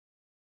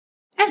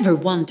Ever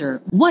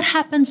wonder what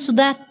happens to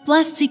that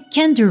plastic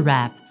candy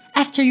wrap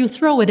after you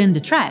throw it in the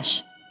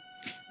trash?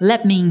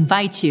 Let me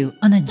invite you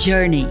on a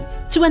journey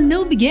to a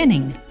new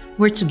beginning,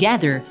 where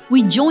together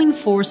we join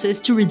forces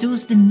to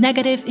reduce the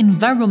negative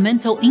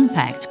environmental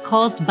impact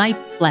caused by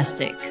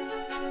plastic.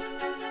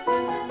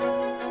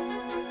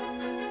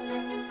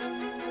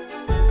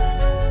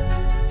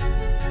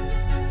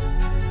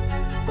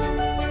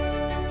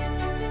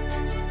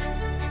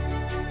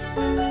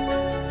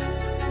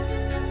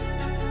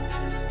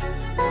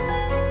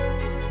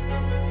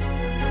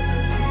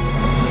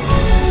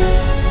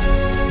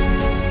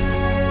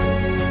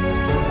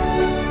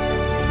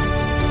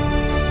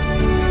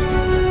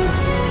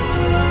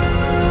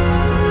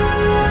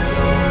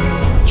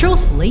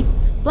 Truthfully,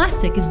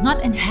 plastic is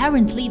not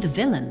inherently the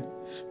villain.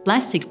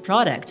 Plastic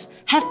products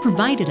have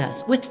provided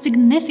us with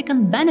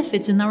significant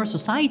benefits in our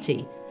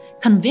society,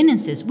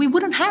 conveniences we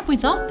wouldn't have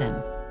without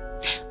them.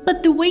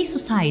 But the way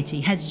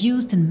society has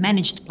used and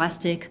managed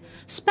plastic,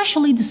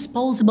 especially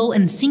disposable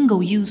and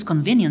single-use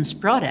convenience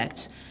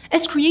products,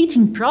 is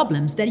creating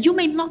problems that you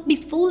may not be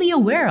fully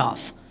aware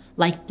of,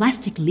 like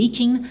plastic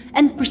leaking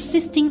and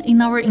persisting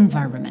in our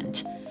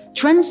environment,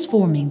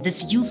 transforming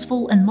this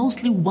useful and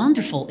mostly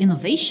wonderful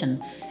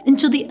innovation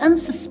into the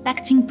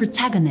unsuspecting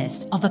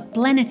protagonist of a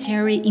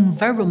planetary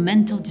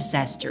environmental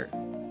disaster.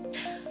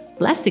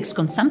 Plastics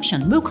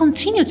consumption will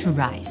continue to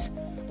rise.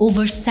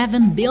 Over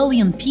 7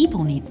 billion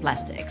people need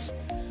plastics.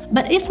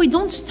 But if we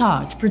don't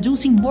start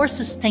producing more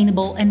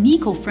sustainable and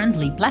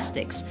eco-friendly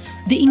plastics,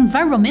 the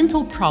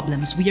environmental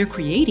problems we are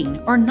creating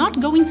are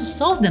not going to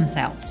solve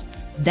themselves.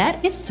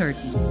 That is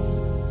certain.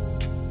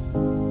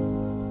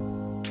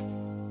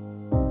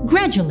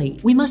 Gradually,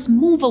 we must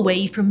move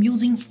away from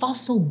using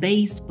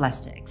fossil-based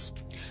plastics.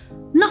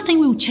 Nothing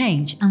will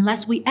change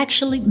unless we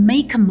actually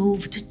make a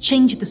move to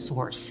change the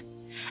source.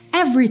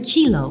 Every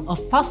kilo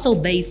of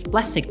fossil-based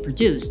plastic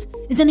produced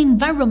is an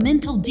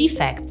environmental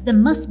defect that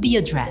must be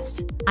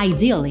addressed.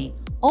 Ideally,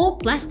 all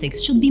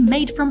plastics should be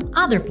made from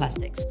other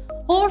plastics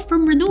or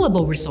from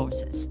renewable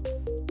resources.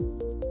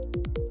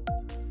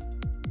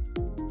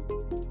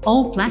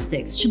 All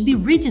plastics should be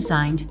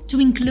redesigned to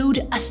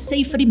include a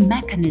safety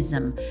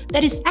mechanism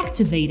that is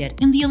activated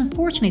in the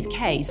unfortunate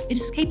case it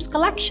escapes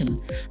collection,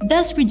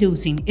 thus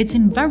reducing its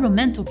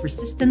environmental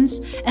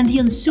persistence and the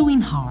ensuing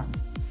harm.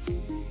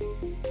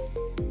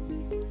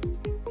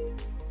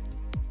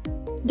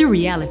 The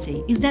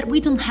reality is that we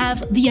don't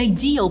have the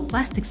ideal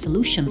plastic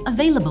solution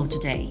available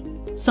today.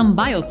 Some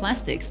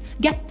bioplastics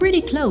get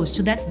pretty close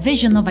to that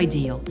vision of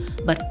ideal,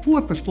 but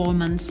poor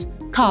performance,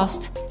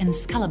 cost, and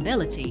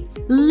scalability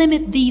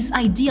limit these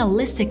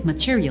idealistic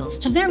materials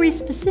to very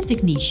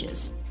specific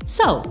niches.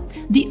 So,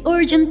 the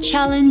urgent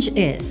challenge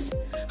is: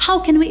 how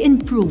can we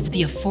improve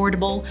the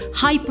affordable,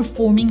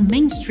 high-performing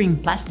mainstream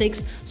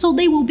plastics so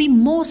they will be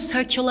more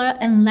circular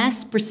and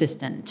less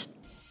persistent?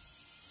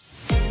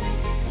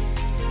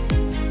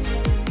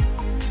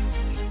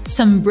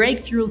 Some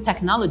breakthrough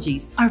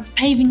technologies are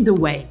paving the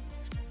way.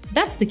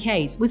 That's the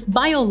case with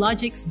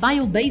BiologiQ's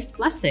bio-based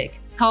plastic,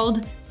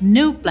 called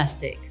New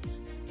Plastic.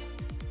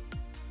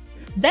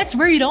 That's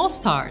where it all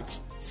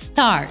starts: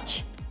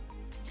 starch.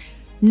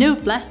 New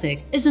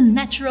Plastic is a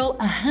natural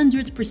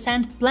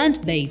 100%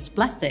 plant-based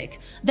plastic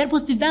that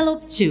was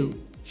developed to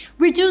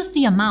reduce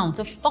the amount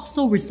of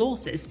fossil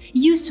resources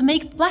used to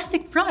make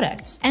plastic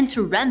products and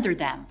to render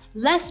them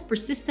less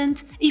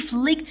persistent if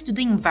leaked to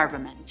the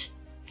environment.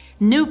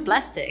 New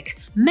Plastic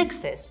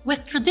mixes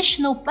with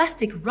traditional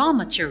plastic raw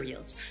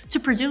materials to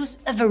produce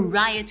a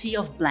variety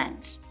of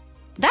blends.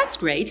 That's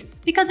great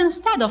because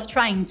instead of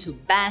trying to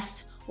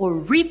best or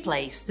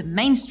replace the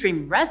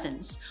mainstream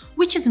resins,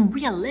 which isn't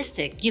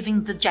realistic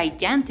given the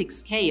gigantic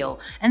scale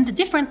and the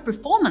different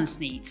performance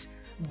needs,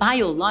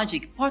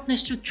 BiologiQ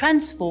partners to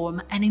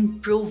transform and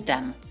improve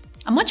them,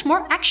 a much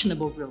more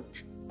actionable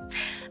route.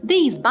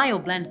 These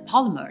bioblend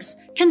polymers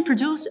can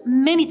produce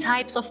many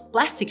types of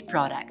plastic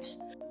products.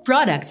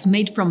 Products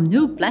made from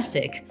New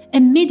Plastic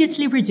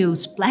immediately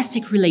reduce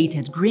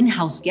plastic-related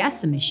greenhouse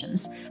gas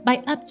emissions by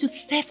up to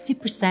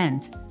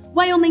 50%,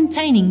 while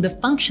maintaining the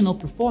functional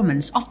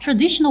performance of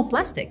traditional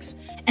plastics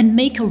and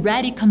make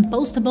already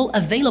compostable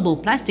available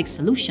plastic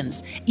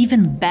solutions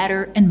even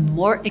better and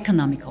more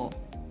economical.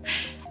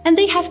 And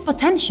they have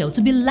potential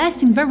to be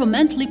less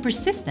environmentally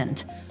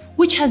persistent,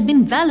 which has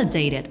been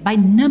validated by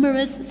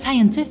numerous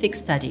scientific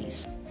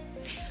studies.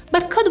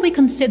 But could we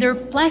consider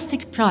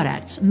plastic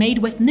products made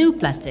with New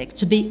Plastic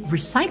to be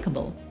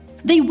recyclable?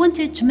 They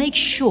wanted to make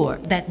sure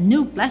that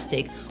New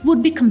Plastic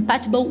would be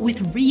compatible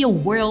with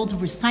real-world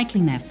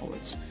recycling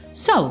efforts,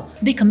 so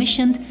they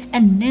commissioned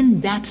an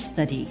in-depth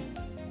study.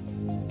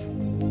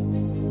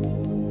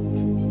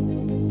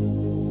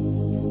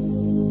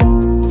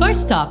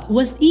 First up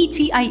was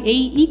ETIA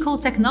Eco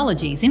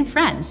Technologies in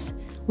France.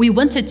 We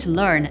wanted to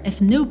learn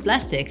if New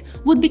Plastic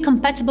would be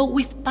compatible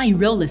with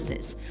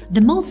pyrolysis,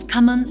 the most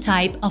common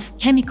type of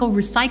chemical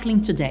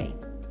recycling today.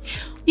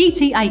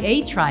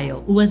 ETIA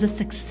trial was a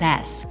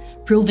success,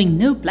 proving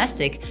New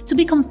Plastic to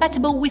be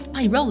compatible with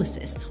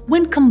pyrolysis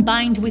when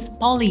combined with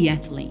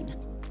polyethylene.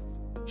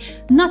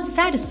 Not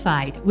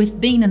satisfied with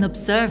being an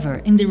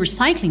observer in the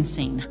recycling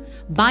scene,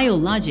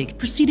 BiologiQ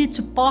proceeded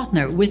to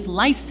partner with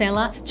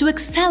Licella to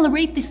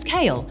accelerate the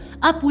scale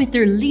up with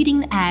their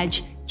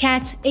leading-edge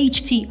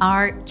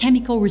CAT-HTR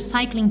chemical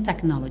recycling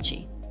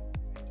technology.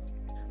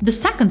 The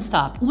second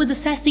stop was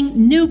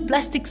assessing new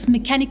plastics'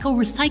 mechanical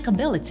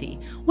recyclability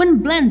when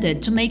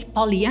blended to make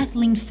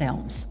polyethylene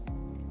films.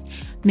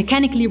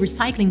 Mechanically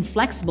recycling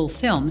flexible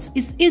films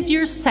is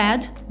easier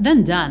said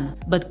than done,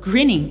 but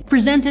greening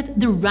presented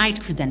the right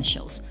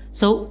credentials,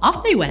 so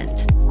off they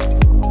went.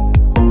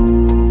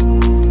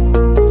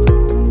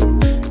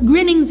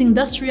 Greening's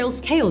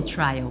industrial-scale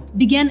trial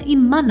began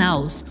in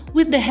Manaus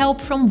with the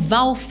help from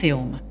Val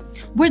Film,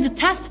 where the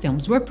test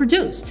films were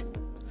produced.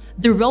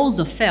 The rolls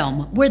of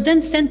film were then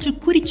sent to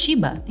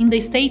Curitiba in the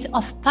state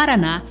of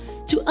Paraná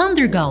to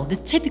undergo the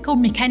typical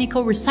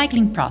mechanical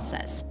recycling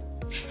process.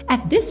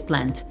 At this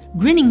plant,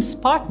 Greening's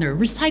partner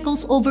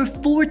recycles over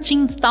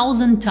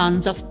 14,000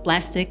 tons of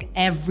plastic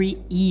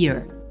every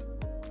year.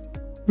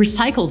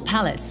 Recycled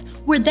pellets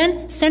were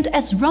then sent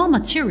as raw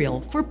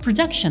material for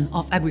production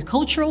of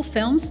agricultural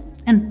films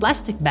and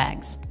plastic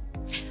bags.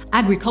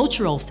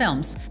 Agricultural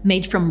films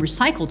made from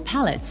recycled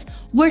pellets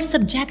were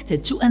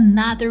subjected to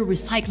another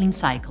recycling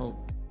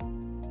cycle.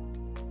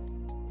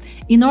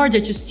 In order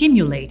to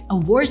simulate a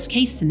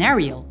worst-case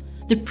scenario,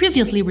 the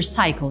previously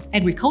recycled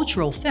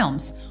agricultural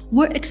films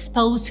were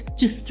exposed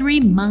to 3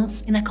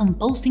 months in a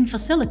composting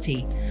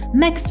facility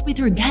mixed with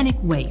organic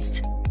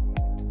waste,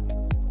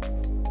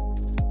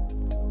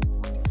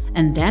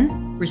 and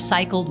then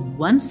recycled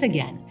once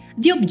again.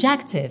 The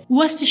objective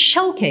was to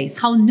showcase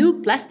how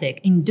new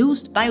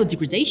plastic-induced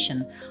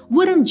biodegradation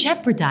wouldn't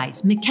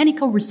jeopardize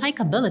mechanical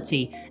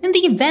recyclability in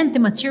the event the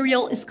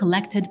material is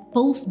collected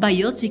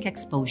post-biotic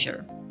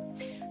exposure.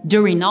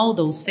 During all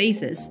those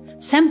phases,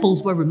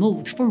 samples were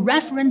removed for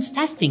reference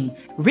testing.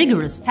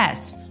 Rigorous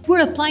tests were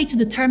applied to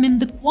determine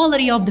the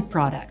quality of the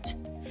product.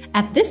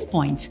 At this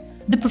point,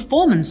 the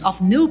performance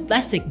of new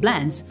plastic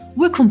blends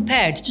were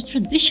compared to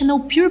traditional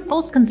pure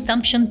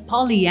post-consumption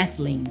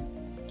polyethylene.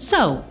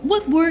 So,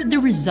 what were the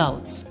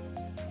results?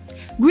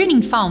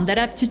 Greening found that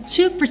up to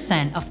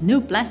 2% of new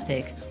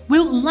plastic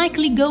will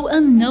likely go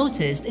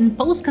unnoticed in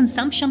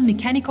post-consumption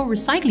mechanical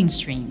recycling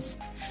streams.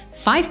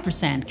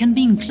 5% can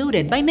be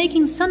included by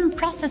making some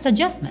process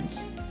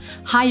adjustments.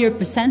 Higher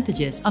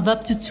percentages of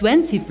up to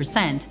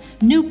 20%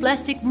 new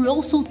plastic were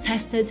also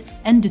tested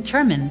and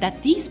determined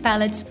that these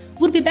pellets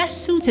would be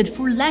best suited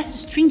for less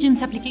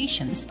stringent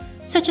applications,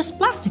 such as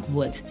plastic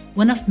wood,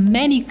 one of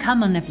many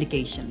common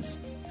applications.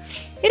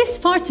 It is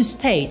fair to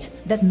state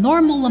that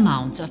normal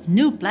amounts of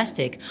new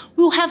plastic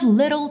will have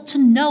little to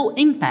no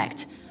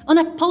impact on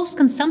a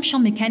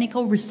post-consumption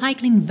mechanical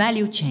recycling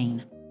value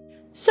chain.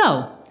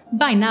 So,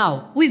 by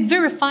now, we've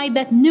verified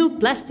that new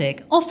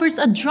plastic offers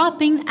a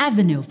drop-in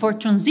avenue for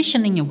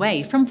transitioning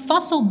away from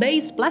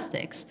fossil-based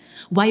plastics,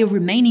 while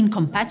remaining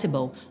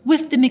compatible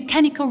with the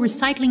mechanical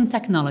recycling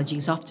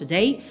technologies of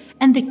today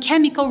and the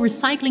chemical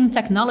recycling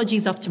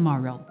technologies of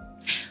tomorrow.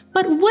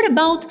 But what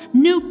about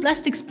new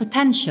plastic's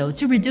potential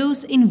to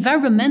reduce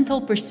environmental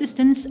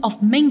persistence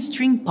of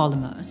mainstream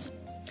polymers?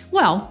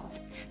 Well,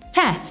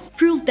 tests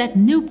proved that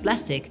new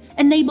plastic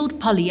enabled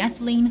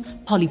polyethylene,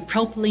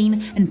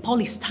 polypropylene, and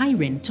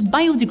polystyrene to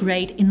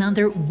biodegrade in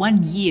under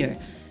 1 year.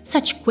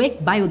 Such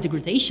quick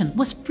biodegradation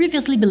was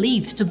previously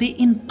believed to be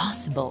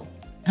impossible.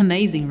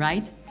 Amazing,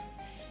 right?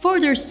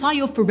 Further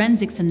soil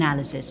forensics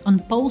analysis on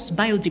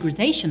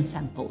post-biodegradation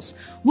samples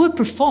were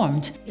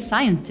performed.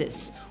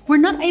 Scientists were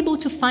not able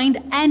to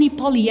find any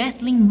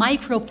polyethylene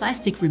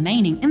microplastic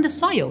remaining in the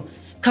soil,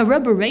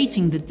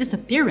 corroborating the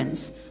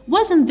disappearance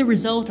wasn't the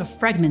result of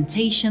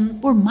fragmentation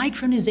or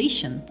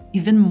micronization.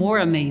 Even more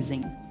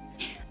amazing.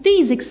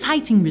 These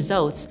exciting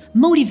results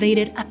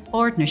motivated a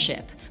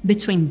partnership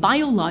between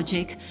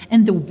BiologiQ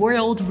and the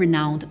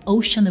world-renowned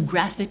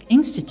Oceanographic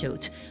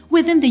Institute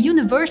within the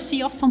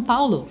University of São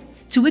Paulo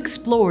to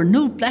explore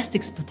new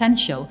plastics'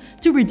 potential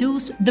to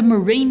reduce the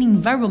marine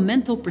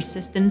environmental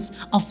persistence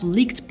of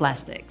leaked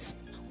plastics.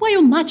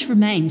 While much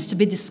remains to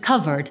be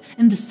discovered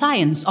in the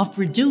science of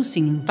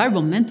reducing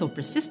environmental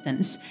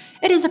persistence,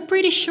 it is a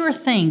pretty sure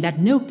thing that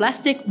new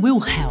plastic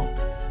will help.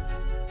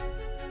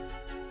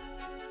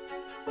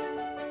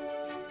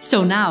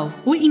 So now,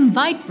 we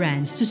invite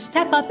brands to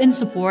step up in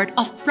support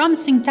of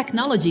promising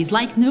technologies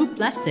like new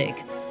plastic.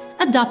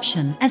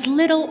 Adoption as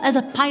little as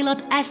a pilot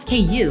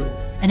SKU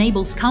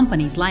enables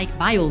companies like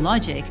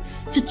BiologiQ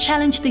to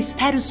challenge the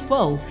status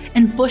quo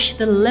and push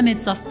the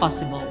limits of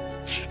possible.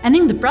 And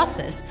in the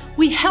process,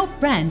 we help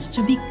brands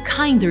to be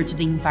kinder to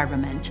the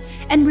environment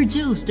and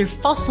reduce their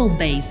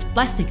fossil-based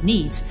plastic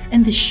needs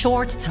in the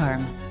short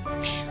term.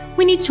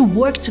 We need to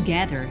work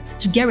together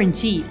to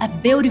guarantee a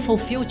beautiful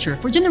future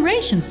for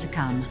generations to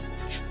come.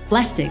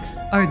 Plastics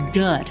are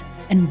good,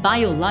 and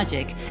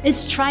BiologiQ is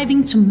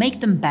striving to make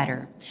them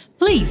better.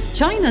 Please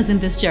join us in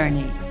this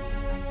journey.